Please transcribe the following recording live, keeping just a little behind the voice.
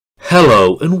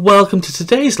Hello and welcome to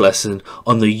today's lesson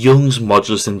on the Young's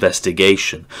modulus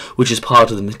investigation, which is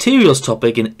part of the materials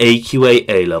topic in AQA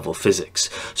A-Level Physics.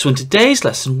 So in today's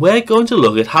lesson we're going to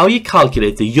look at how you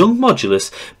calculate the Young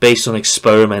modulus based on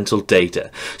experimental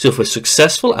data. So if we're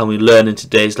successful and we learn in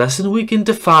today's lesson, we can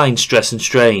define stress and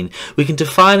strain, we can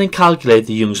define and calculate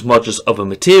the Young's modulus of a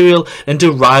material and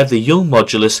derive the Young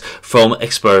modulus from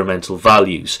experimental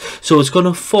values. So it's going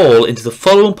to fall into the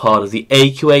following part of the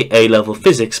AQA A-Level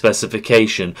Physics specification,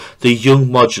 the Young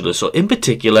modulus, or in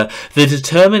particular the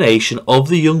determination of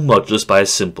the Young modulus by a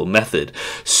simple method.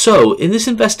 So in this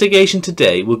investigation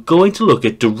today we're going to look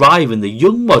at deriving the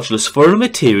Young modulus for a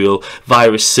material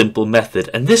via a simple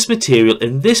method, and this material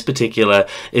in this particular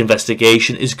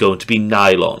investigation is going to be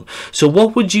nylon. So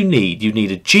what would you need? You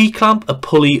need a G-clamp, a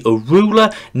pulley, a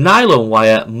ruler, nylon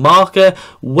wire, marker,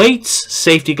 weights,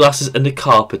 safety glasses and a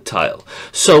carpet tile.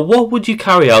 So what would you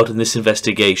carry out in this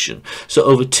investigation? So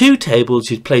over two tables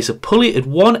you'd place a pulley at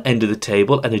one end of the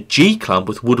table and a G-clamp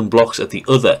with wooden blocks at the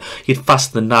other. You'd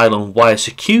fasten the nylon wire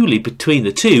securely between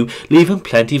the two, leaving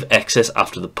plenty of excess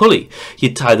after the pulley.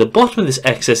 You'd tie the bottom of this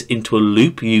excess into a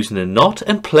loop using a knot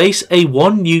and place a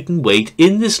 1 Newton weight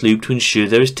in this loop to ensure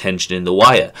there is tension in the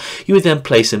wire. You would then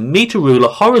place a meter ruler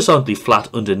horizontally flat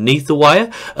underneath the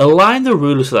wire, align the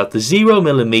ruler so that the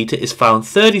 0mm is found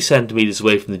 30 centimeters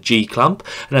away from the G-clamp,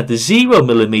 and at the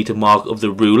 0mm mark of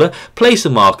the ruler place a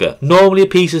marker, normally a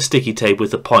piece of sticky tape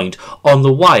with a point, on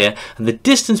the wire, and the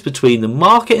distance between the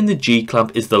marker and the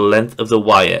G-clamp is the length of the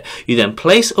wire. You then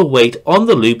place a weight on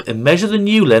the loop and measure the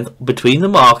new length between the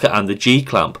marker and the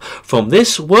G-clamp. From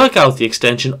this, work out the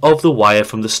extension of the wire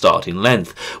from the starting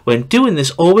length. When doing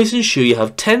this, always ensure you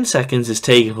have 10 seconds is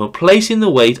taken from placing the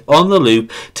weight on the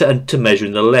loop to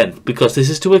measuring the length, because this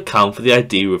is to account for the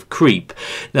idea of creep.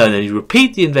 Now then you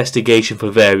repeat the investigation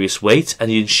for various weights,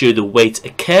 and you ensure the weights are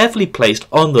carefully placed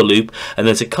on the loop, and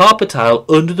there's a carpet tile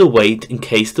under the weight in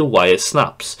case the wire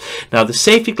snaps. Now the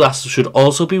safety glasses should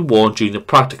also be worn during the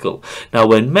practical. Now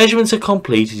when measurements are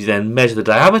completed, you then measure the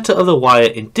diameter of the wire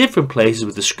in different places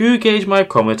with the screw gauge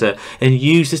micrometer and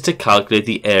use this to calculate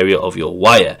the area of your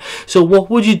wire. So what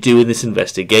would you do in this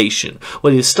investigation?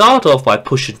 Well, you start off by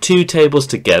pushing two tables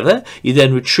together. You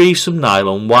then retrieve some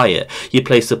nylon wire. You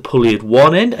place the pulley at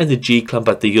one end and the G-clamp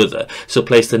at the other. So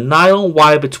place the nylon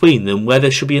wire between them where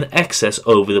there should be an excess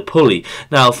over the pulley.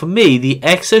 Now for me the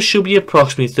excess should be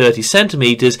approximately 30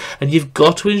 centimeters, and you've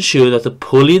got to ensure that the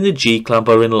pulley and the G-clamp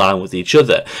are in line with each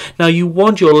other. Now you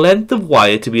want your length of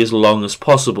wire to be as long as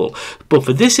possible, but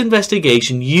for this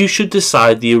investigation you should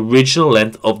decide the original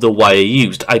length of the wire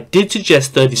used. I did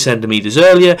suggest 30 centimeters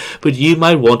earlier, but you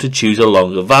might want to choose a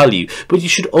longer value, but you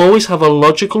should always have a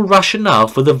logical rationale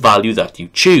for the value that you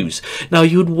choose. Now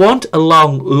you would want a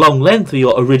long length for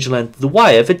your original length of the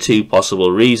wire for two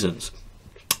possible reasons.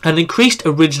 An increased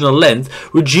original length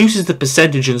reduces the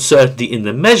percentage uncertainty in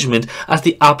the measurement, as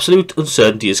the absolute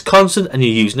uncertainty is constant and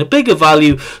you're using a bigger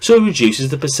value, so it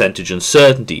reduces the percentage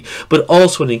uncertainty. But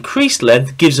also an increased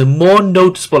length gives a more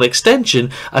noticeable extension,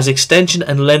 as extension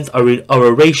and length are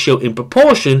a ratio in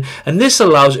proportion, and this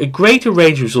allows a greater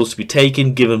range of results to be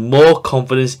taken, giving more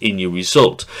confidence in your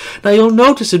result. Now you'll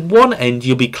notice at one end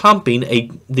you'll be clamping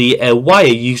the wire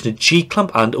using a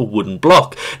G-clamp and a wooden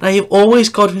block. Now you've always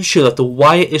got to ensure that the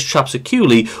wire is trapped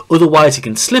securely, otherwise it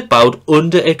can slip out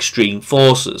under extreme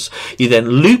forces. You then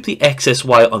loop the excess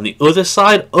wire on the other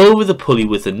side over the pulley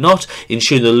with a knot,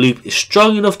 ensuring the loop is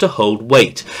strong enough to hold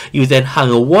weight. You then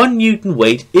hang a 1 Newton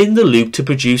weight in the loop to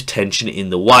produce tension in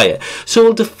the wire. So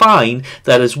we'll define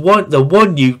that as the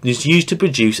 1 Newton is used to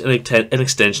produce an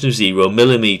extension of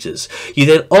 0mm. You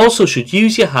then also should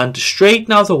use your hand to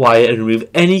straighten out the wire and remove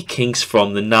any kinks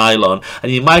from the nylon,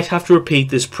 and you might have to repeat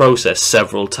this process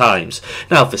several times.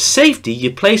 Now for safety,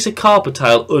 you place a carpet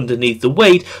tile underneath the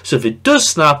weight, so if it does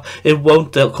snap it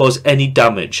won't cause any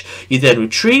damage. You then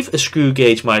retrieve a screw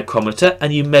gauge micrometer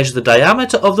and you measure the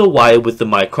diameter of the wire with the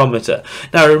micrometer.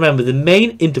 Now remember, the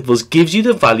main intervals gives you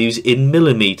the values in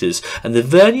millimeters, and the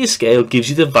vernier scale gives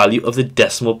you the value of the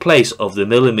decimal place of the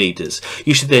millimeters.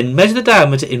 You should then measure the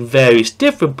diameter in various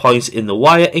different points in the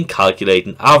wire and calculate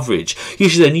an average. You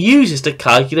should then use this to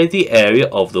calculate the area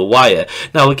of the wire.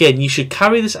 Now again, you should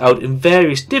carry this out in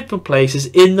various different places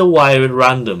in the wire at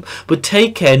random, but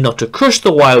take care not to crush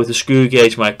the wire with a screw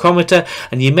gauge micrometer,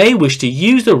 and you may wish to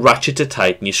use the ratchet to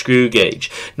tighten your screw gauge.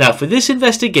 Now for this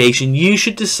investigation you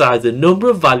should decide the number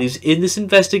of values in this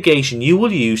investigation you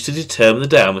will use to determine the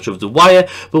diameter of the wire,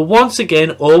 but once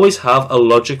again always have a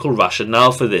logical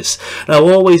rationale for this. Now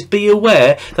always be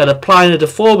aware that applying a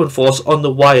deformant force on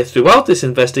the wire throughout this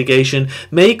investigation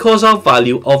may cause our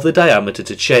value of the diameter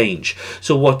to change.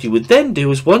 So what you would then do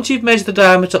is, once you've measured the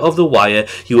diameter of the wire,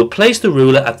 you would place the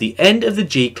ruler at the end of the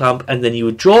G-clamp, and then you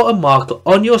would draw a marker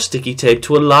on your sticky tape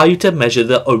to allow you to measure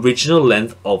the original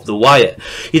length of the wire.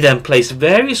 You then place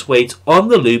various weights on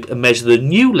the loop and measure the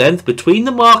new length between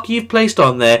the marker you've placed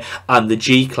on there and the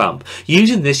G-clamp.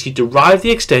 Using this, you derive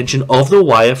the extension of the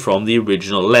wire from the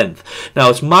original length. Now,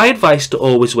 it's my advice to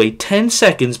always wait 10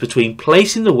 seconds between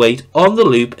placing the weight on the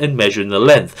loop and measuring the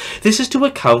length. This is to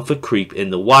account for creep in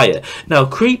the wire. Now,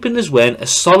 creeping is when a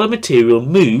solid material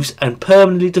moves and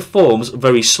permanently deforms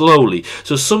very slowly,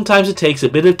 so sometimes it takes a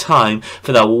bit of time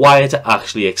for that wire to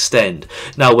actually extend.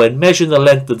 Now, when measuring the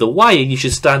length of the wire, you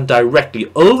should stand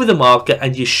directly over the marker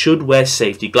and you should wear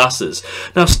safety glasses.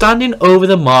 Now, standing over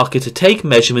the marker to take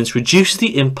measurements reduces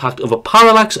the impact of a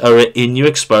parallax error in your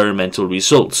experimental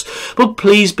results. But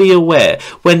please be aware,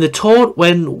 when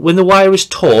the wire is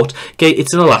taut,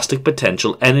 it's an elastic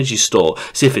potential energy store.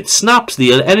 So if it snaps,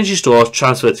 the energy store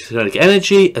transfers kinetic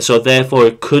energy, and so therefore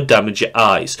it could damage your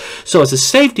eyes. So as a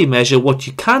safety measure, what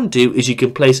you can do is you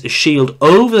can place a shield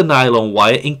over the nylon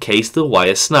wire in case the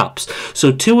wire snaps.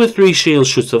 So 2 or 3 shields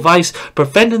should suffice,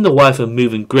 preventing the wire from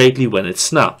moving greatly when it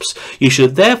snaps. You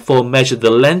should therefore measure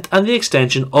the length and the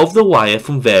extension of the wire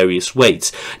from various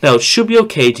weights. Now, it should be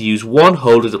okay to use one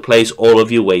holder to place all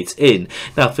of your weights in.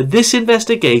 Now, for this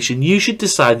investigation, you should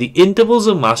decide the intervals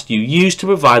of mass you use to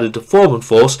provide a deformant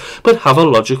force, but have a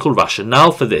logical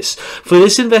rationale for this. For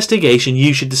this investigation,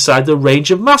 you should decide the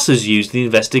range of masses used in the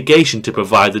investigation to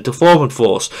provide the deformant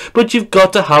force, but you've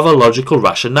got to have a logical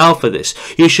rationale for this.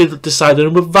 You should decide the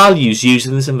number of values used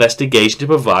in this investigation to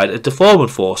provide a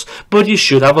deformant force, but you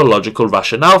should have a logical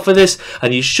rationale for this,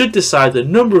 and you should decide the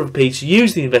number of repeats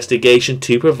used in the investigation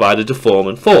to provide a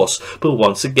deformant force, but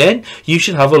once again, you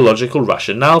should have a logical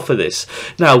rationale for this.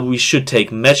 Now, we should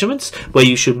take measurements where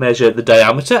you should measure the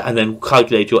diameter and then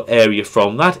calculate your area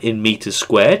from that in meters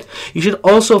squared. You should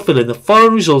also fill in the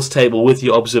following results table with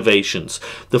your observations: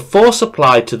 the force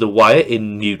applied to the wire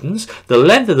in newtons, the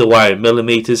length of the wire in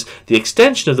millimeters, the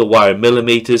extension of the wire in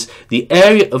millimeters, the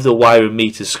area of the wire in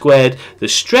meters squared, the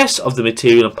stress of the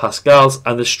material in pascals,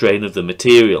 and the strain of the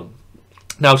material.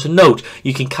 Now, to note,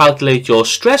 you can calculate your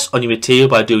stress on your material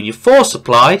by doing your force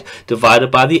applied divided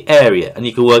by the area, and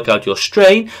you can work out your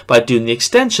strain by doing the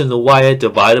extension of the wire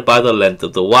divided by the length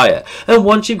of the wire. And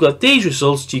once you've got these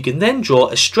results, you can then draw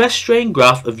a stress-strain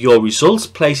graph of your results,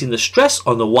 placing the stress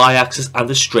on the y-axis and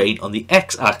the strain on the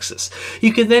x-axis.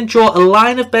 You can then draw a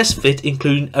line of best fit,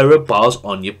 including error bars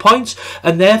on your points,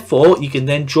 and therefore you can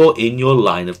then draw in your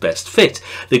line of best fit.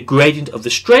 The gradient of the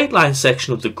straight line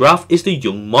section of the graph is the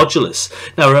Young modulus.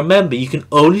 Now remember, you can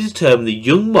only determine the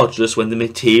Young modulus when the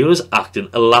material is acting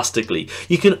elastically.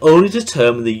 You can only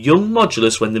determine the Young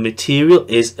modulus when the material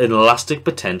is an elastic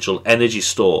potential energy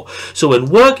store. So when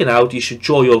working out, you should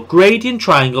draw your gradient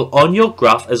triangle on your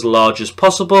graph as large as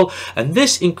possible, and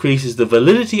this increases the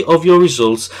validity of your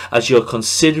results as you're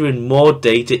considering more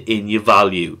data in your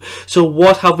value. So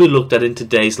what have we looked at in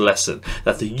today's lesson?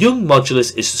 That the Young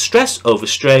modulus is stress over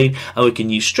strain, and we can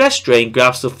use stress-strain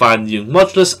graphs to find the Young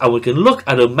modulus, and we can look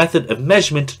at a method of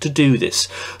measurement to do this.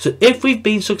 So if we've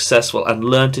been successful and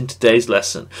learnt in today's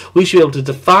lesson, we should be able to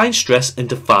define stress and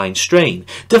define strain,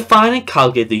 define and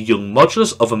calculate the Young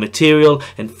modulus of a material,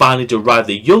 and finally derive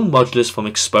the Young modulus from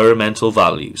experimental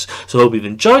values. So I hope you've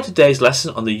enjoyed today's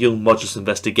lesson on the Young modulus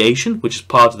investigation, which is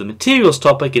part of the materials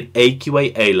topic in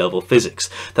AQA A-Level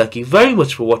Physics. Thank you very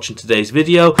much for watching today's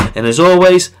video, and as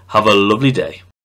always, have a lovely day.